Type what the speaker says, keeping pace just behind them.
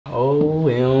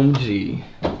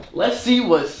see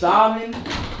what Simon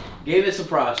gave a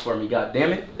surprise for me, god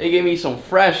damn it. They gave me some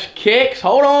fresh kicks.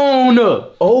 Hold on.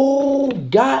 Oh,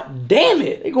 god damn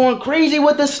it. They going crazy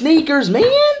with the sneakers, man.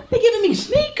 They giving me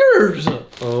sneakers.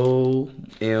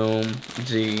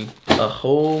 OMG. A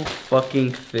whole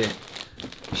fucking fit.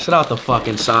 Shout out to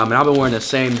fucking Simon. I've been wearing the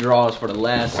same drawers for the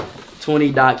last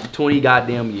 20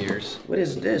 goddamn years. What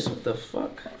is this? What the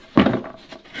fuck?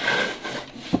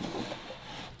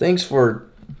 Thanks for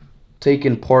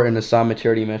taking part in the Simon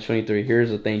Charity Match 23.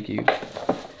 Here's a thank you.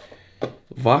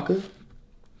 Vodka?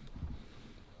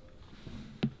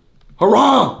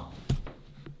 Hurrah!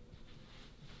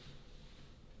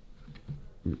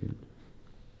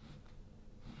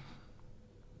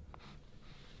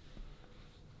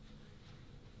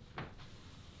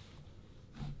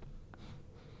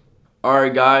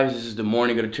 Alright guys, this is the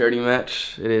morning of the charity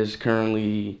match. It is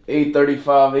currently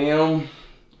 8:35 a.m.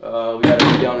 We gotta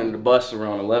be down in the bus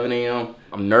around 11 a.m.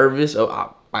 I'm nervous.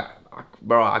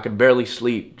 Bro, I could barely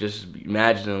sleep just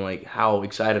imagining like how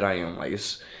excited I am. Like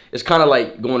it's kind of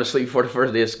like going to sleep for the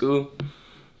first day of school.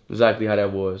 Exactly how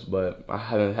that was, but I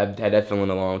haven't had that feeling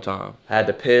in a long time. I had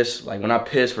to piss. Like when I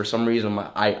piss, for some reason,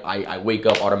 I wake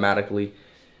up automatically.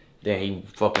 Then he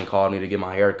fucking called me to get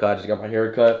my hair cut. Just got my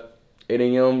hair cut. 8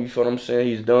 a.m. You feel what I'm saying?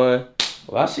 He's done.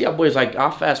 Well, I see y'all boys like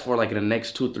I'll fast forward like in the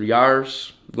next 2-3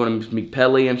 hours. We're gonna meet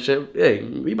Pele and shit. Hey,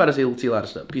 we about to see a lot of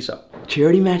stuff. Peace out.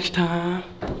 Charity match time.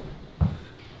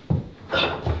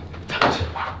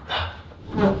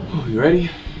 Oh, you ready?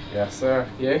 Yes, sir.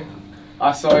 You?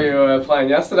 I saw you playing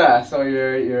yesterday. I saw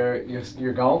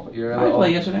your goal. Did I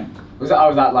play yesterday? I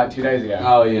was at like 2 days ago.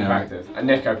 Oh yeah. Practice. And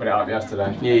Nico put it up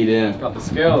yesterday. Yeah, you did. Got the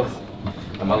skills.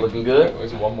 Am I looking good?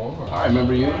 There's one more. I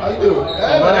remember you. How you doing?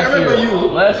 I remember you.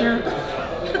 Last year?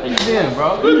 How you doing,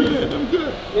 bro? I'm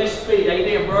good. Yt-IShowSpeed, how you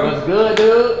doing, bro? What's good,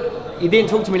 dude? You didn't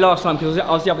talk to me last time because I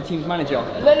was the other team's manager.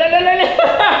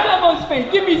 Come on,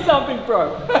 Speed, give me something,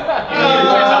 bro.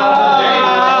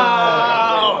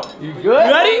 You good? You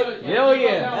ready? Hell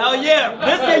yeah. Hell yeah.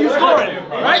 Let's see you scoring,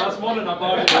 right?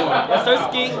 Yes, sir,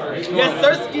 Ski. Yes,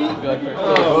 sir, Ski.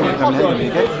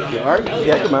 Alright?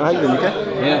 Yeah, good man. How you doing, okay?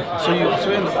 Yeah. So you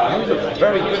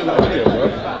very good in that video, bro.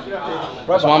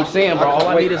 That's what I'm saying, bro. All I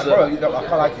need is a... Bro, I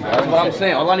can't like you. That's what I'm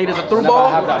saying. All I need is a through Whenever I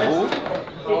ball. have that ball,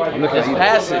 I'm looking Just at you.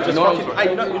 pass it. You know what I'm Hey,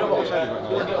 you know what offside is right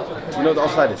now? You know what the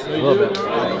offside is? A little bit.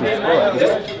 Bro,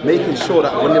 just making sure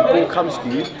that when the ball comes to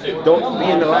you, don't be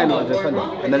in the line of the defender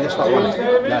and then just start running.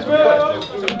 Nice, bro.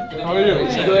 How are you?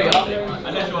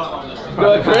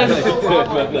 Good, Chris.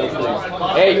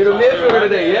 Hey, you're the midfielder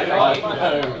today, yeah?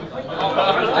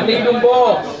 I need them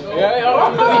balls. I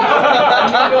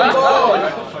need them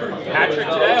balls. Patrick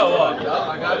today or what?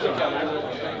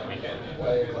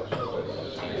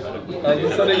 You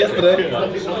saw it yesterday.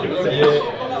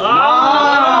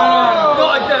 Ah!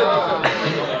 Not again.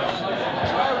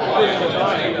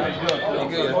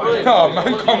 Oh,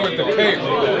 man, come with the cake.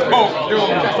 Oh, dude.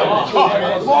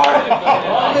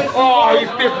 Oh,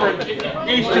 he's different.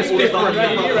 He's just different.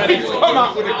 He's come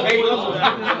out with a cake.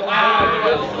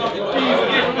 He's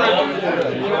different.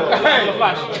 Hey,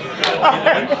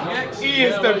 he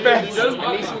is the best. I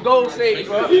need some goal saves,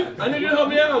 bro. I need you to help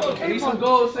me out. I need some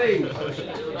goal saves.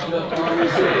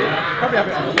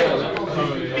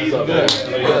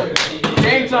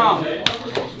 Game time.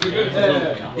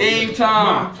 Game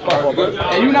time.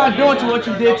 And you're not doing to what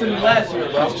you did to me last year,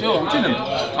 bro. I'm chill. I'm chilling.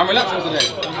 I'm relaxing today.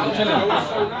 I'm chilling.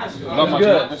 That's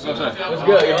good. That's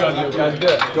good. That's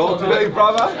good. Go today,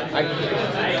 brother.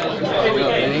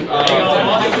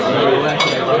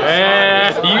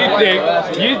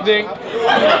 You think?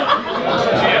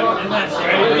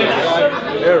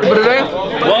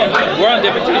 Well, we're on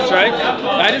different teams, right?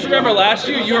 I just remember last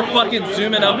year you were fucking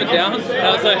zooming up and down. And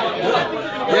I was like,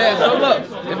 Yeah, so look,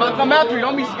 if I come after you,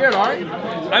 don't be scared, alright?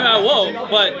 I mean, I won't,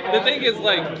 but the thing is,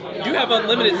 like, you have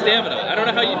unlimited stamina. I don't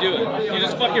know how you do it. You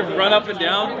just fucking run up and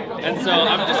down, and so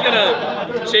I'm just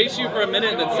gonna chase you for a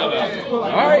minute and then sub out.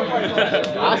 Alright.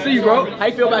 I see you, bro. How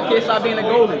you feel about KSI being a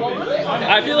goalie?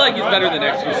 I feel like he's better than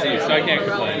XQC, so I can't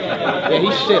complain. Yeah,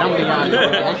 he's shit, I'm being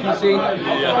honest. XQC,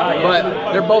 but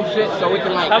they're both shit, so we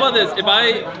can like... How about this? If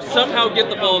I somehow get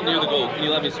the ball near the goal, can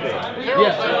you let me score?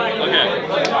 Yeah.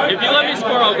 Okay. If you let me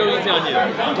score, I'll go easy on you.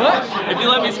 What? If you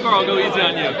let me score, I'll go easy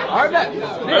on you. Alright, bet.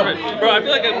 Perfect. Bro, I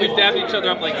feel like we've dabbed each other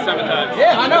up like 7 times.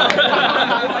 Yeah, I know.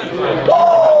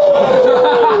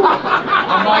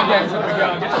 I'm mind games if we go.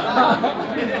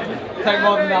 Take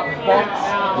more than that box.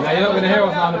 Now you're not going to hear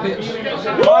us on the pitch.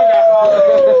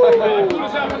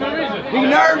 He's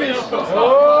nervous. He's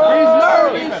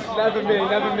nervous. Never me,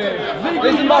 never me.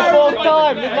 This is my fourth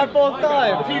time. This is my fourth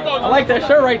time. I like that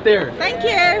shirt right there. Thank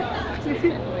you.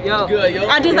 Yo. Good, yo.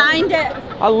 I designed it.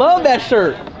 I love that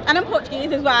shirt. And I'm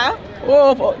Portuguese as well.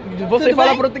 Oh, você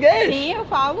fala português? Sim, eu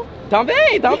falo.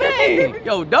 Também, também.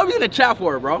 Yo, W's in the chat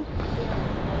for it, bro.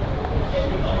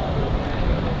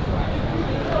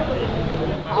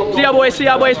 See y'all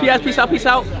boys, PS, peace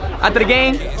out. After the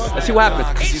game, let's see what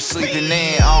happens. You sleeping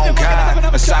in, oh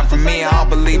God. Aside from me, I don't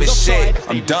believe in shit.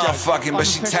 I'm done fucking, but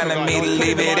she telling me to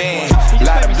leave it in.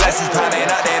 Lot of blessings piling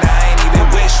up that I ain't even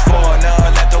wish for. No,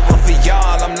 left over for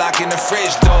y'all, I'm locking the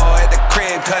fridge door. At the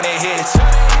crib, cutting hits.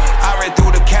 I read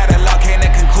through the catalog, came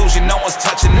to conclusion, no one's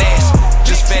touching this.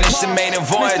 Just finished the maiden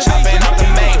voyage, hopping up the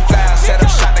main fly. Set up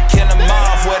shot to kill them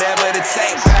off, whatever it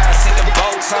takes. See the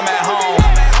boats, I'm at home.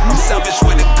 I'm selfish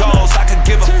with the goals, I could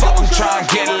give a fuck who try and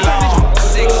get along.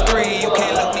 6'3", you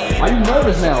can't look me in. Are you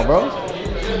nervous now, bro?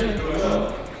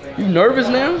 You nervous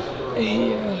now?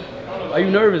 Yeah. Are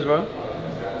you nervous, bro?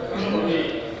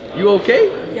 You okay?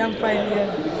 Yeah, I'm fine,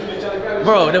 yeah.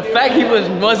 Bro, the fact he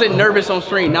wasn't nervous on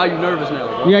stream, now you nervous now,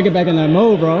 bro. You gotta get back in that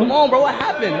mode, bro. Come on, bro, what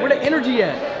happened? Where the energy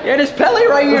at? Yeah, this Pele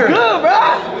right here. What's good,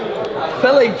 bro?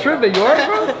 Pele tripping, you alright,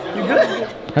 bro? You good?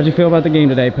 How'd you feel about the game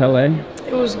today, Pele?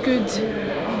 It was good.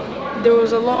 There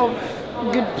was a lot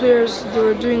of good players. They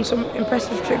were doing some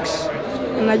impressive tricks.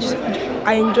 And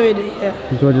I enjoyed it, yeah.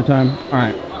 Enjoyed your time?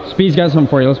 Alright. Speed's got something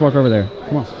for you. Let's walk over there.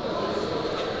 Come on.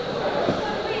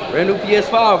 Brand new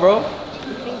PS5, bro.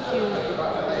 Thank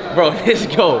you. Bro, let's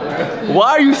go.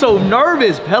 Why are you so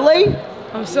nervous, Pele?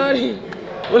 I'm sorry.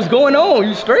 What's going on?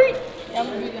 You straight? Yeah, I'm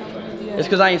good, yeah. It's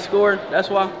because I ain't scored, that's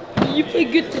why? You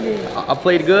played good today. I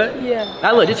played good? Yeah.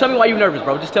 Now look, just tell me why you nervous,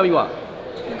 bro. Just tell me why.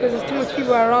 Because there's too much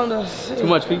people around us. Too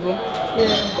much people?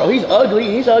 Yeah. Bro, he's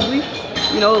ugly.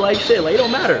 You know, like shit, like it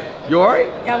don't matter. You alright?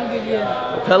 Yeah, I'm good,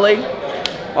 yeah. Pele,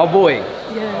 my boy.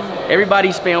 Yeah. Everybody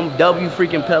spam W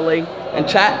freaking Pele. And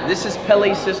chat, this is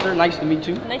Pele's sister. Nice to meet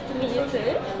you. Nice to meet you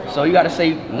too. So you gotta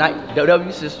say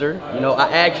W sister. You know, I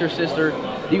asked your sister,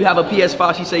 do you have a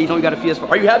PS5? She said you don't got a PS5.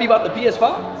 Are you happy about the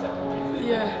PS5?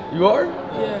 Yeah. You are?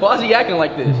 Yeah. Why is he acting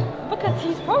like this? Because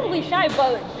he's probably shy,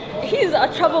 but he's a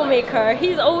troublemaker.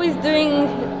 He's always doing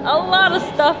a lot of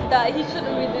stuff that he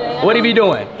shouldn't be doing. What he be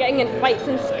doing? Getting in fights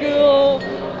in school,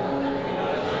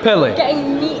 Pele.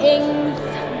 getting meetings,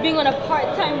 being on a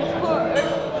part-time course.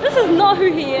 This is not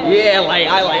who he is.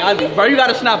 Yeah, bro, you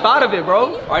gotta snap out of it,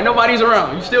 bro. Alright, nobody's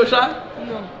around. You still shy?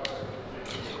 No.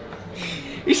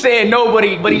 He's saying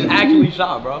nobody, but he's actually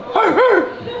shy, bro.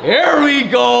 Here we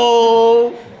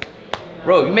go.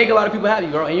 Bro, you make a lot of people happy,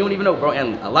 bro, and you don't even know, bro.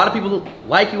 And a lot of people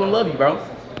like you and love you, bro.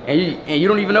 And you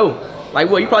don't even know. Like,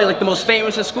 what? You're probably like the most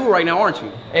famous in school right now, aren't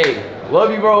you? Hey,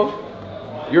 love you, bro.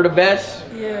 You're the best.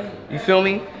 Yeah. You feel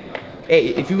me? Hey,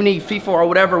 if you need FIFA or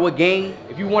whatever, what game,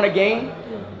 if you want a game,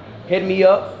 hit me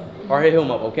up or hit him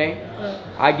up, okay?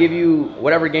 I give you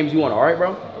whatever games you want, all right,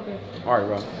 bro? Okay. All right,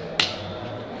 bro.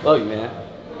 Love you, man.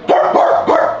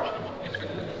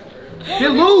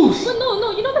 Get loose! But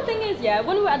no, you know the thing is, yeah,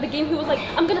 when we were at the game, he was like,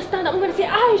 I'm gonna stand up, I'm gonna say,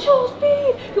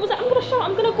 Yt-IshowSpeed! He was like, I'm gonna shout,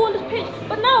 I'm gonna go on this pitch.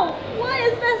 But now, why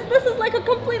is this? This is like a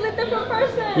completely different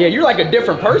person. Yeah, you're like a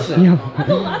different person. I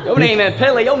don't Your name ain't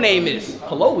Pele, your name is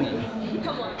Chloe.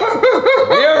 Come on.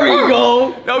 There we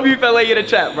go. W Pele in the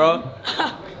chat, bro.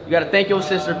 You gotta thank your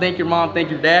sister, thank your mom, thank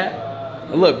your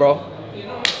dad. And look, bro.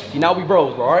 See, now we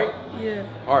bros, bro, alright? Yeah.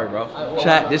 Alright, bro.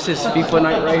 Chat, this is FIFA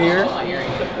night right here.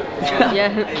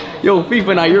 Yeah. Yo,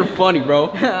 FIFA night, you're funny, bro.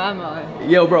 I'm alright.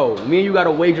 Yo, bro, me and you got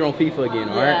to wager on FIFA again,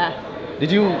 alright? Yeah.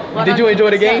 Did you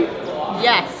enjoy the game?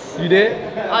 Yes. You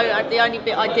did? The only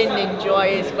bit I didn't enjoy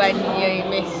is when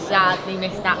you sadly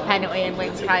missed that penalty and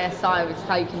when KSI was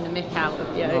taking the mick out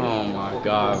of you. Oh my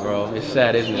god, bro. It's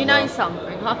sad, isn't it? You know bro?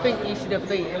 something? I think you should have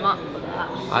beat him up for that.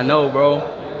 I know, bro.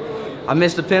 I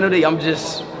missed the penalty. I'm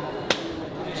just...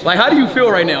 Like, how do you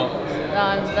feel right now?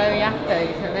 I'm very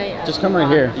happy to meet you. Just come right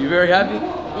here. You very happy?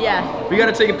 Yeah. We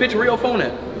gotta take a picture. Where your phone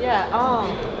at? Yeah. Oh.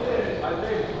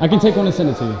 I can take one and send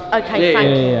it to you. Okay,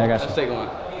 thank you. Yeah, I got Let's you. take one.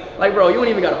 Like, bro, you don't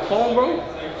even got a phone, bro?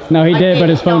 No, he I did, but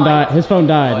his did phone die. died. His phone Oh,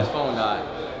 died. his phone died.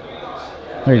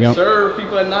 There you go. Sir,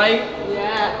 FIFA night.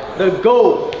 Yeah. The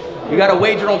GOAT. You gotta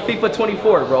wager on FIFA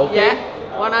 24, bro, okay? Yeah.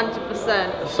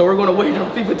 100%. So we're gonna wager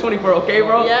on FIFA 24, okay,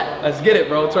 bro? Yeah. Let's get it,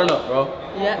 bro. Turn up, bro.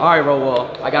 Yeah. All right, bro.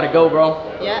 Well, I gotta go,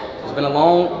 bro. Yeah. It's been a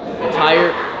long, been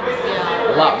tired,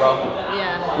 Yeah. a lot, bro.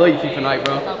 Yeah. Love you, FIFA night,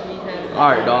 bro. Love you too. All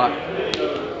right,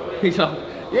 dog. Peace out.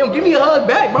 Yo, give me a hug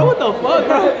back, bro. What the fuck,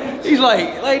 bro? He's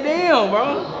like damn, bro.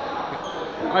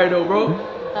 All right, though, bro.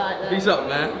 Alright, then. Peace out,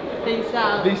 man. Peace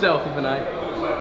out. Be selfie for night.